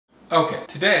Okay,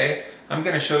 today I'm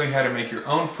going to show you how to make your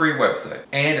own free website,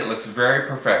 and it looks very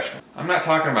professional. I'm not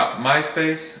talking about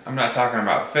MySpace, I'm not talking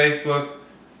about Facebook,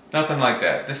 nothing like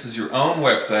that. This is your own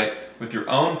website with your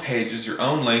own pages, your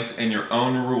own links, and your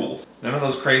own rules. None of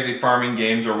those crazy farming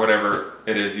games or whatever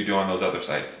it is you do on those other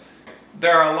sites.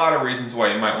 There are a lot of reasons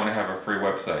why you might want to have a free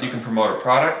website. You can promote a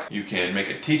product, you can make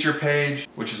a teacher page,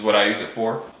 which is what I use it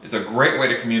for. It's a great way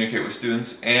to communicate with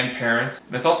students and parents,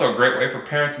 and it's also a great way for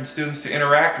parents and students to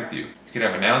interact with you. You could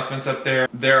have announcements up there.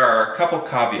 There are a couple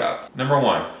caveats. Number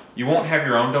one, you won't have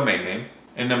your own domain name,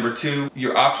 and number two,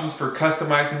 your options for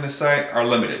customizing the site are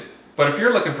limited. But if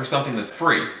you're looking for something that's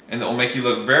free and that will make you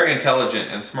look very intelligent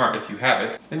and smart if you have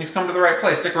it, then you've come to the right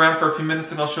place. Stick around for a few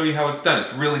minutes and I'll show you how it's done.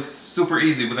 It's really super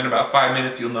easy. Within about 5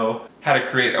 minutes you'll know how to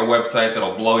create a website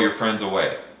that'll blow your friends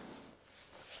away.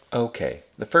 Okay,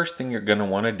 the first thing you're going to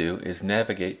want to do is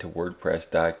navigate to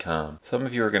WordPress.com. Some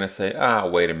of you are going to say,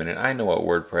 wait a minute, I know what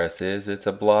WordPress is. It's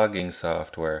a blogging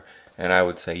software. And I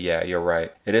would say, yeah, you're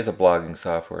right. It is a blogging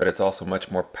software, but it's also much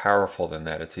more powerful than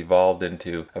that. It's evolved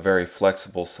into a very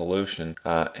flexible solution,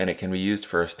 and it can be used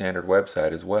for a standard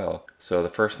website as well. So the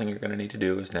first thing you're going to need to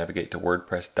do is navigate to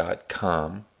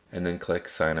WordPress.com and then click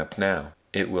Sign Up Now.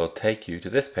 It will take you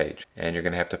to this page, and you're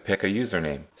going to have to pick a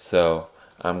username. So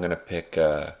I'm going to pick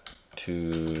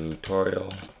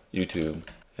Tutorial YouTube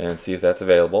and see if that's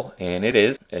available, and it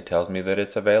is. It tells me that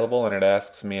it's available, and it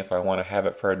asks me if I want to have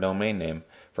it for a domain name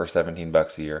for 17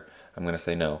 bucks a year. I'm going to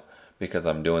say no because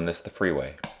I'm doing this the free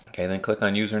way. Okay, then click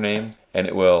on username, and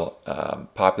it will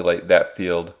populate that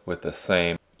field with the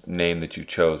same name that you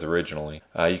chose originally.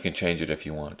 You can change it if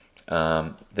you want.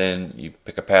 Then you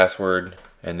pick a password,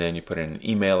 and then you put in an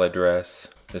email address.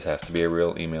 This has to be a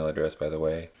real email address, by the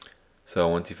way. So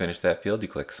once you finish that field, you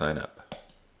click sign up.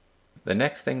 The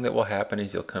next thing that will happen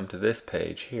is you'll come to this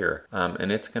page here, and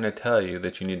it's going to tell you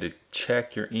that you need to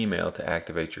check your email to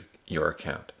activate your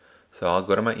account. So I'll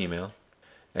go to my email,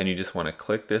 and you just want to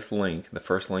click this link, the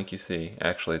first link you see.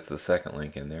 Actually, it's the second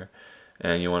link in there,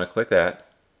 and you want to click that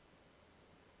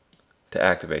to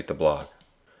activate the blog.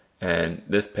 And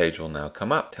this page will now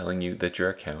come up telling you that your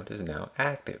account is now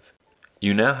active.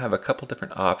 You now have a couple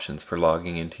different options for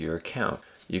logging into your account.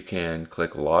 You can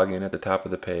click login at the top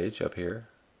of the page up here,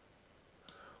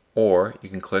 or you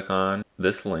can click on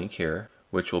this link here,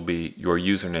 which will be your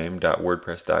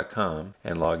username.wordpress.com,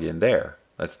 and log in there.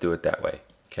 Let's do it that way.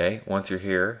 Okay, once you're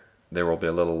here, there will be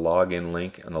a little login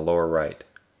link on the lower right.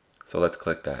 So let's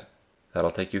click that.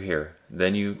 That'll take you here.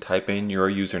 Then you type in your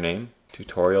username,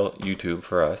 Tutorial YouTube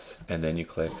for us, and then you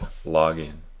click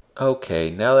login. Okay,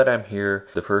 now that I'm here,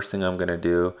 the first thing I'm going to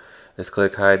do is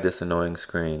click hide this annoying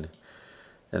screen.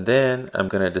 And then I'm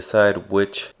going to decide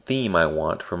which theme I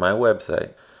want for my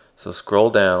website. So scroll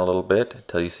down a little bit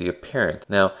until you see appearance.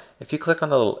 Now, if you click on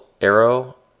the little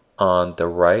arrow on the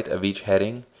right of each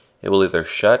heading, it will either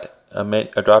shut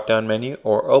a drop-down menu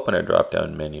or open a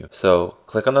drop-down menu. So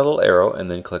click on the little arrow and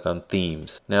then click on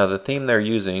themes. Now the theme they're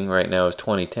using right now is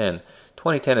 2010.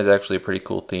 2010 is actually a pretty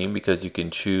cool theme because you can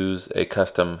choose a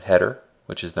custom header,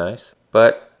 which is nice.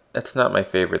 But that's not my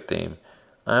favorite theme.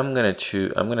 I'm going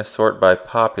to sort by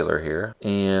popular here,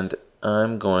 and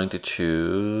I'm going to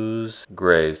choose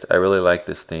Grazed. I really like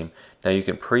this theme. Now you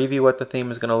can preview what the theme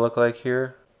is going to look like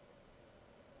here,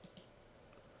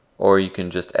 or you can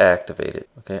just activate it.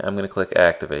 Okay, I'm going to click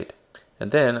activate,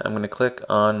 and then I'm going to click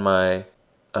on my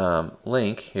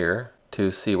link here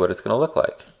to see what it's going to look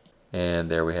like.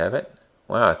 And there we have it.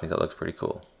 Wow, I think that looks pretty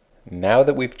cool. Now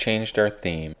that we've changed our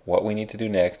theme, what we need to do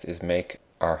next is make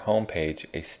our home page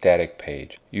a static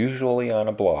page. Usually on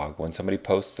a blog, when somebody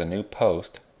posts a new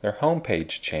post, their home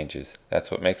page changes. That's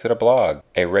what makes it a blog.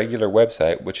 A regular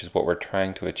website, which is what we're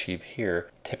trying to achieve here,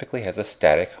 typically has a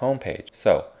static home page.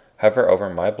 So hover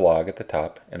over my blog at the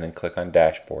top and then click on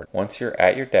dashboard. Once you're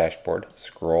at your dashboard,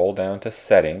 scroll down to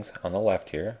settings on the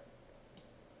left here,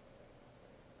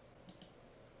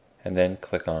 and then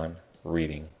click on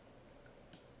reading.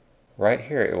 Right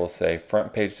here it will say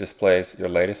front page displays your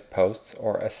latest posts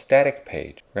or a static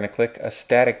page. We're going to click a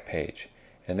static page,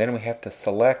 and then we have to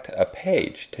select a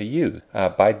page to use.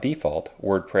 By default,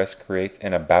 WordPress creates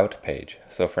an about page,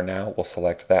 so for now we'll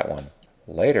select that one.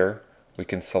 Later we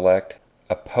can select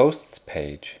a posts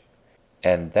page,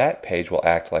 and that page will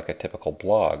act like a typical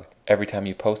blog. Every time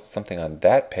you post something on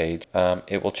that page,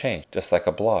 it will change, just like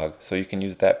a blog. So you can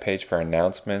use that page for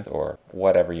announcements or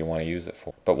whatever you want to use it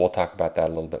for. But we'll talk about that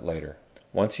a little bit later.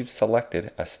 Once you've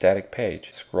selected a static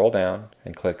page, scroll down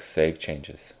and click Save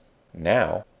Changes.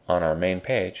 Now, on our main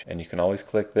page, and you can always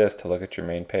click this to look at your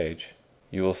main page,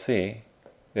 you will see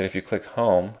that if you click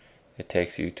Home, it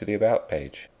takes you to the About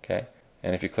page. Okay?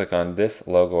 And if you click on this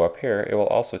logo up here, it will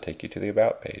also take you to the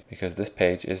About page, because this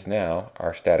page is now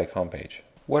our static home page.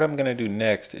 What I'm going to do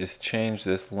next is change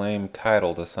this lame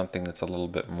title to something that's a little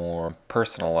bit more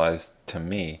personalized to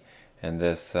me, and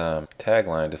this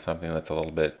tagline to something that's a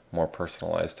little bit more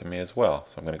personalized to me as well.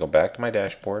 So I'm going to go back to my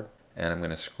dashboard, and I'm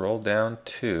going to scroll down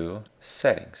to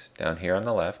Settings down here on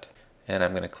the left, and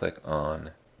I'm going to click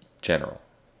on General.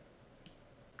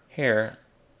 Here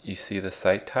you see the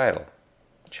site title.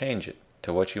 Change it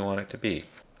to what you want it to be.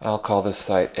 I'll call this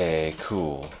site a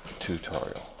cool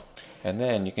tutorial. And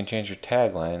then you can change your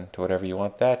tagline to whatever you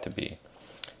want that to be.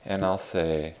 And I'll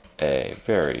say a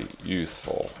very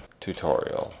useful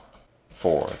tutorial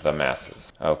for the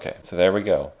masses. Okay, so there we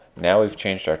go. Now we've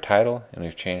changed our title and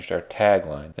we've changed our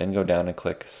tagline. Then go down and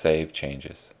click Save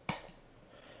Changes.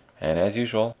 And as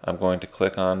usual, I'm going to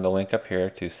click on the link up here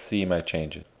to see my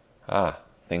changes.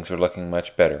 Things are looking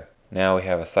much better. Now we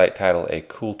have a site title, a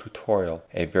cool tutorial,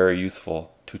 a very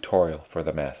useful tutorial for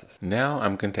the masses. Now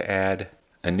I'm going to add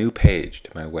a new page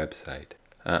to my website.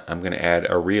 I'm going to add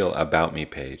a real About Me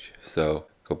page. So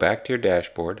go back to your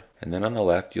dashboard, and then on the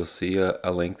left you'll see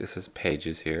a link that says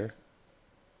Pages here.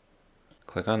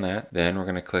 Click on that. Then we're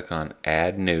going to click on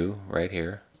Add New right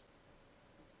here.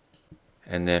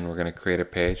 And then we're going to create a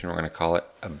page and we're going to call it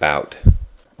About,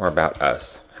 or About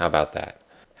Us. How about that?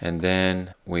 And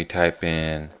then we type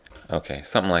in, okay,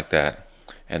 something like that.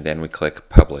 And then we click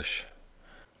Publish.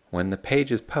 When the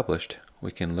page is published,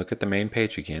 we can look at the main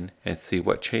page again and see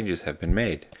what changes have been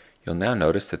made. You'll now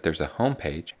notice that there's a home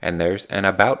page and there's an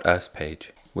About Us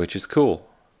page, which is cool.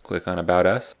 Click on About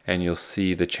Us and you'll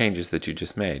see the changes that you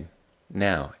just made.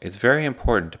 Now, it's very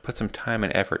important to put some time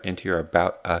and effort into your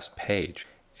About Us page.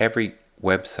 Every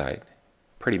website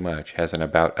pretty much has an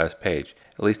About Us page,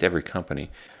 at least every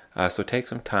company. So take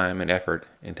some time and effort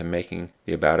into making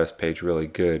the About Us page really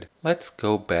good. Let's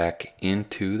go back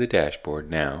into the dashboard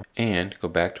now and go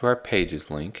back to our Pages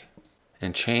link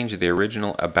and change the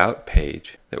original About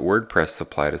page that WordPress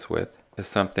supplied us with to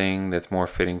something that's more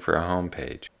fitting for a home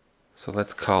page. So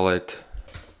let's call it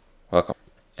Welcome.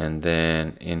 And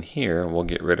then in here we'll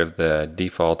get rid of the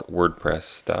default WordPress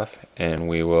stuff and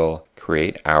we will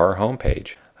create our home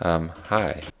page.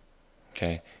 Hi.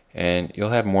 Okay. And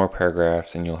you'll have more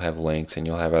paragraphs and you'll have links and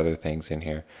you'll have other things in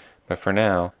here. But for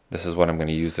now, this is what I'm going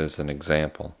to use as an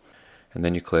example. And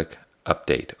then you click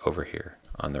Update over here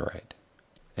on the right.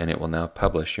 And it will now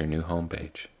publish your new home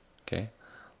page. Okay,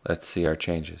 let's see our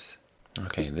changes.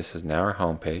 Okay, this is now our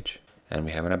home page and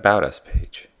we have an About Us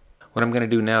page. What I'm going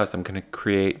to do now is I'm going to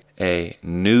create a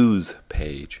news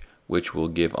page which will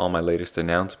give all my latest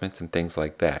announcements and things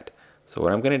like that. So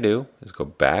what I'm going to do is go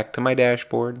back to my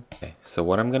dashboard. Okay, so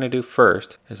what I'm going to do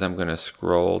first is I'm going to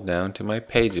scroll down to my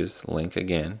Pages link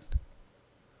again.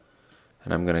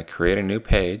 And I'm going to create a new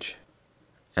page.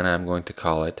 And I'm going to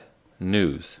call it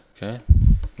News. Okay.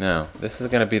 Now, this is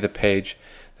going to be the page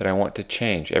that I want to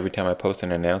change. Every time I post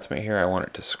an announcement here, I want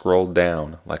it to scroll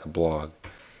down like a blog.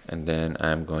 And then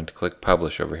I'm going to click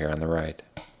Publish over here on the right.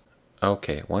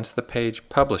 Okay, once the page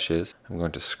publishes, I'm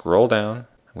going to scroll down.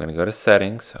 I'm going to go to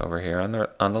Settings over here on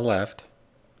the left.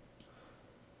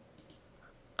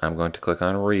 I'm going to click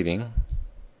on Reading.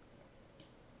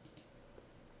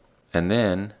 And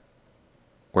then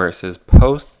where it says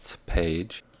Posts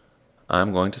page,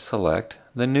 I'm going to select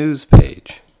the News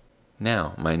page.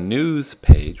 Now, my News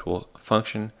page will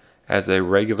function as a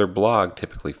regular blog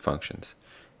typically functions.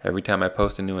 Every time I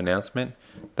post a new announcement,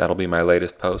 that'll be my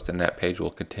latest post, and that page will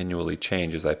continually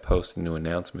change as I post new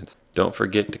announcements. Don't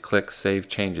forget to click Save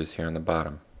Changes here on the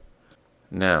bottom.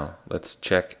 Now, let's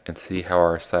check and see how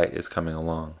our site is coming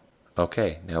along.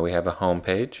 Okay, now we have a home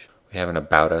page, we have an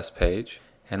About Us page,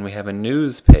 and we have a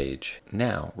news page.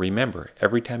 Now, remember,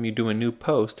 every time you do a new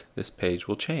post, this page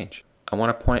will change. I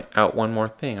want to point out one more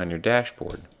thing on your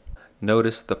dashboard.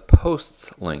 Notice the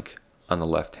Posts link on the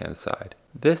left-hand side.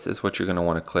 This is what you're going to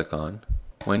want to click on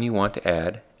when you want to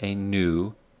add a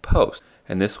new post.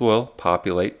 And this will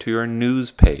populate to your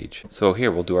news page. So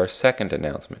here we'll do our second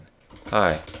announcement.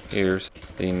 Hi, here's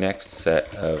the next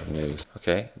set of news.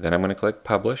 Okay, then I'm going to click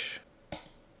Publish.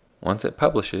 Once it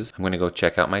publishes, I'm going to go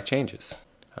check out my changes.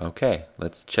 Okay,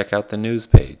 let's check out the news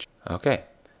page. Okay,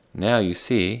 now you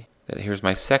see that here's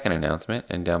my second announcement,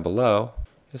 and down below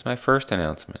is my first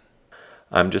announcement.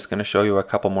 I'm just going to show you a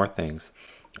couple more things.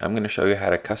 I'm going to show you how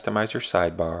to customize your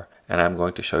sidebar, and I'm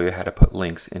going to show you how to put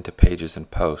links into pages and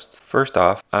posts. First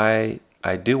off, I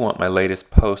do want my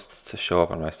latest posts to show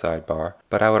up on my sidebar,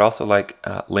 but I would also like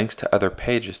links to other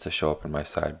pages to show up in my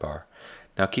sidebar.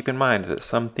 Now keep in mind that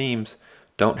some themes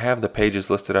don't have the pages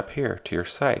listed up here to your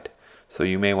site. so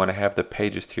you may want to have the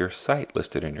pages to your site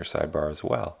listed in your sidebar as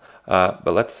well.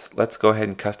 But let's go ahead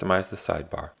and customize the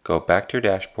sidebar. Go back to your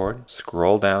dashboard,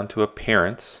 scroll down to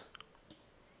Appearance,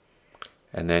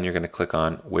 and then you're going to click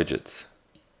on Widgets.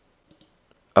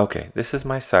 Okay, this is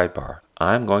my sidebar.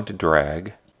 I'm going to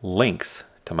drag links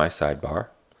to my sidebar.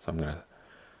 So I'm going to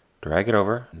drag it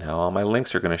over. Now all my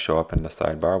links are going to show up in the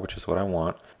sidebar, which is what I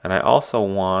want. And I also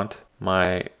want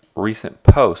my recent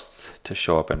posts to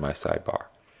show up in my sidebar.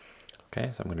 Okay,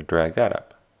 so I'm going to drag that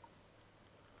up.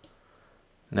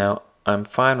 Now I'm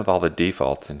fine with all the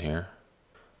defaults in here,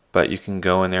 but you can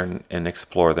go in there and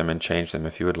explore them and change them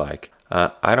if you would like.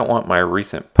 I don't want my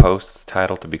recent posts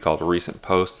title to be called recent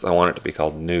posts. I want it to be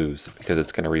called news because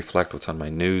it's going to reflect what's on my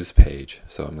news page.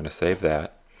 So I'm going to save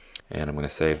that and I'm going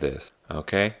to save this.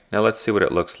 Okay, now let's see what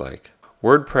it looks like.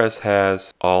 WordPress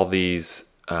has all these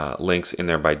links in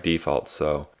there by default,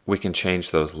 so we can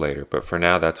change those later, but for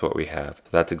now that's what we have. So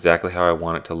that's exactly how I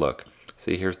want it to look.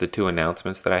 See, here's the 2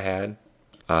 announcements that I had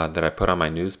that I put on my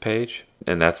news page,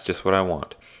 and that's just what I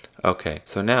want. Okay,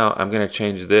 so now I'm going to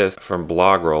change this from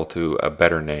BlogRoll to a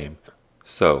better name.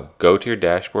 So go to your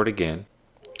dashboard again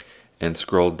and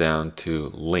scroll down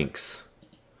to Links.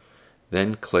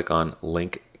 Then click on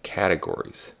Link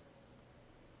Categories.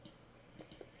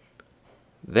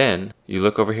 Then you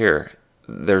look over here.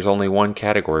 There's only one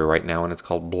category right now and it's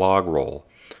called BlogRoll.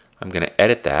 I'm going to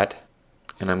edit that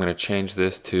and I'm going to change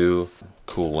this to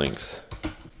Cool Links.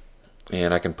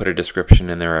 And I can put a description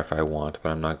in there if I want,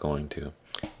 but I'm not going to.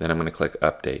 Then I'm going to click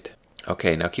Update.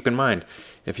 Okay, now keep in mind,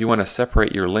 if you want to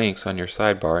separate your links on your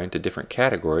sidebar into different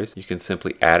categories, you can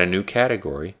simply add a new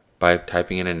category by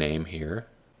typing in a name here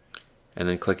and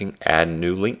then clicking Add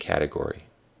New Link Category.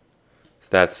 It's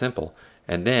that simple.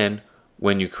 And then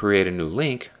when you create a new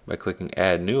link by clicking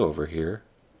Add New over here,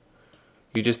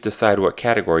 you just decide what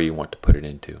category you want to put it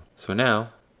into. So now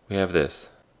we have this.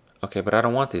 Okay, but I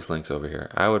don't want these links over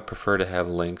here. I would prefer to have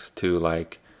links to,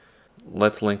 like,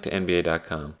 let's link to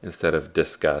NBA.com instead of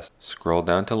discuss. Scroll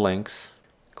down to links,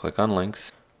 click on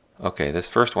links. Okay, this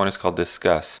first one is called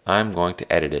discuss. I'm going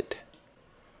to edit it.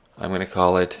 I'm going to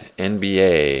call it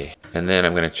NBA, and then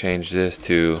I'm going to change this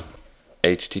to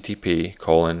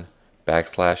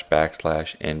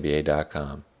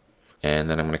http://nba.com, and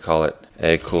then I'm going to call it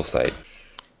a cool site.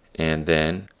 And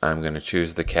then I'm going to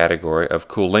choose the category of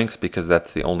cool links because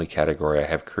that's the only category I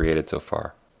have created so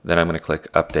far. Then I'm going to click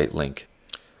Update Link.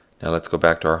 Now let's go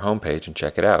back to our home page and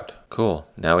check it out. Cool.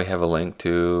 Now we have a link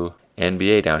to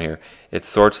NBA down here. It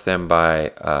sorts them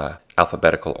by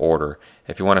alphabetical order.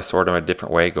 If you want to sort them a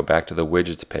different way, go back to the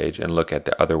widgets page and look at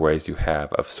the other ways you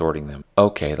have of sorting them.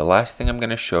 Okay, the last thing I'm going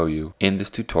to show you in this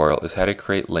tutorial is how to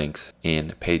create links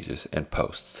in Pages and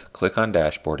Posts. Click on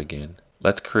Dashboard again.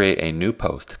 Let's create a new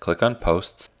post. Click on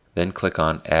Posts, then click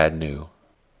on Add New.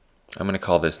 I'm going to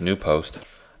call this New Post.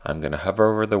 I'm going to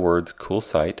hover over the words Cool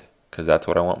Site, because that's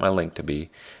what I want my link to be,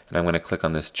 and I'm going to click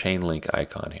on this chain link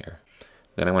icon here.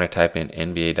 Then I'm going to type in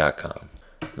NBA.com.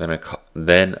 Then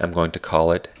I'm going to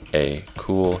call it a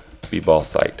cool b-ball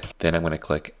site. Then I'm going to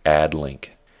click Add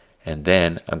Link, and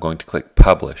then I'm going to click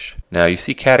Publish. Now you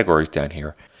see categories down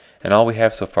here, and all we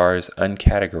have so far is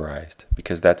uncategorized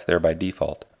because that's there by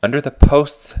default. Under the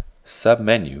Posts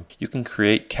submenu, you can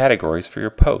create categories for your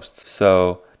posts.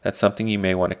 So that's something you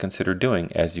may want to consider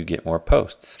doing as you get more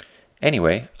posts.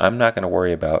 Anyway, I'm not going to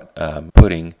worry about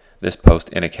putting this post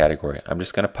in a category. I'm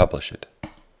just going to publish it.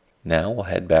 Now we'll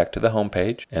head back to the home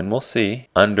page and we'll see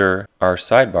under our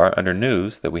sidebar, under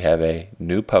News, that we have a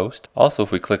new post. Also,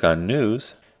 if we click on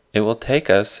News, it will take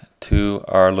us to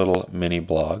our little mini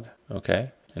blog.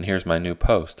 Okay, and here's my new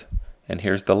post. And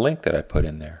here's the link that I put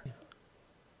in there.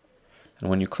 And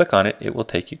when you click on it, it will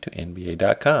take you to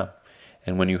NBA.com.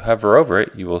 And when you hover over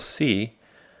it, you will see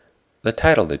the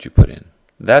title that you put in.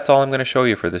 That's all I'm going to show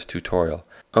you for this tutorial.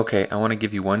 Okay, I want to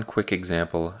give you one quick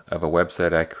example of a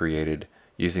website I created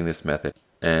using this method,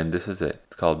 and this is it.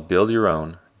 It's called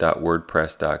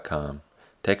buildyourown.wordpress.com.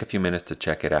 Take a few minutes to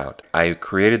check it out. I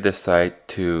created this site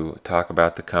to talk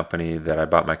about the company that I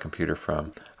bought my computer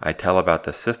from. I tell about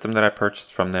the system that I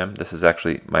purchased from them. This is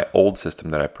actually my old system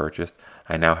that I purchased.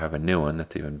 I now have a new one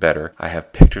that's even better. I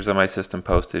have pictures of my system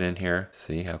posted in here.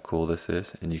 See how cool this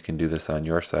is? And you can do this on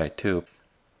your site too.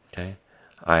 Okay.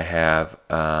 I have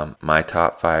my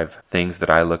top 5 things that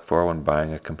I look for when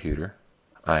buying a computer.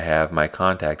 I have my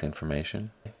contact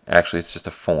information. Actually, it's just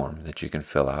a form that you can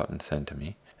fill out and send to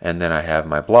me. And then I have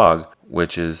my blog,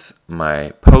 which is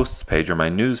my posts page or my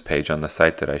news page on the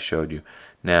site that I showed you.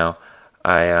 Now,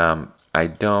 I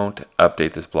don't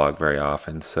update this blog very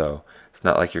often, so it's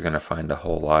not like you're going to find a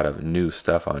whole lot of new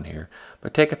stuff on here.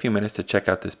 But take a few minutes to check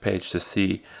out this page to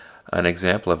see an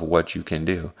example of what you can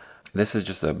do. This is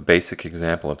just a basic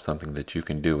example of something that you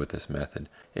can do with this method.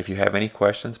 If you have any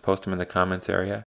questions, post them in the comments area.